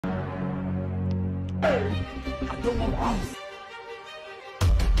I don't want house.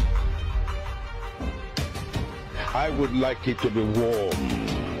 I would like it to be warm.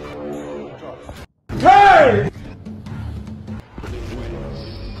 Hey!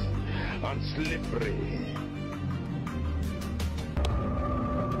 And slippery.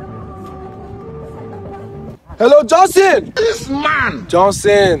 Hello, Johnson! This man!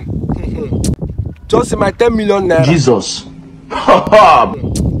 Johnson! Johnson, my 10 million naira. Jesus.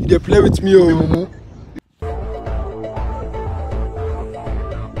 You dey play with me, oh.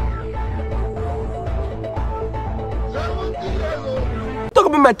 Talk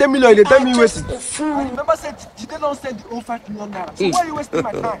about my 10 million, they tell me wasting. Remember, say, you don't send the whole 5 million naira. So why are you wasting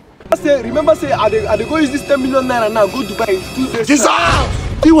my time? Remember, say, I dey go use this 10 million naira now, go Dubai in 2 days. Jesus!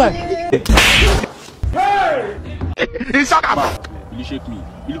 Hey! Will you shake me?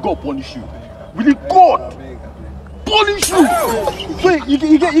 Will you God punish you? Will you God punish you? Wait,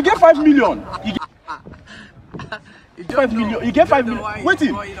 you get 5 million. You get 5 million. You get 5 million. Wait,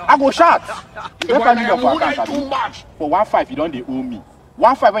 I go shout. You get 5 million for account. Too much. For 1.5, you don't owe me.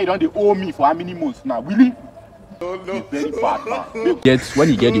 1.5 when you don't owe me for how many months now? Willy? No. Very bad, man. When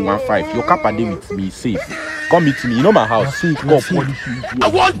you get the 1.5, your cap day with me safe. Come meet me. You know my house. God punish you. I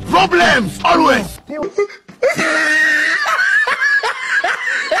want problems always.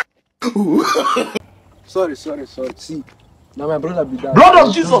 Sorry. See, now my brother be that. Blood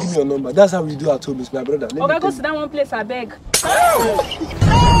of Jesus! Give me your number. That's how we do at home. It's my brother. Okay, go sit down one place, I beg.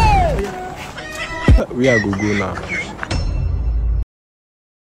 We are go now.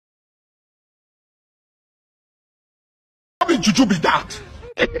 Juju be that?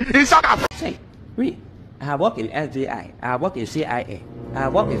 Say, I work in SDI, I work in CIA, I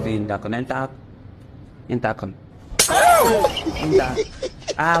work in the Intercontinental Intercon.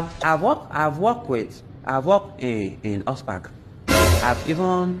 I've worked in OSPAC. I've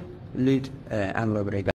even lead Anglo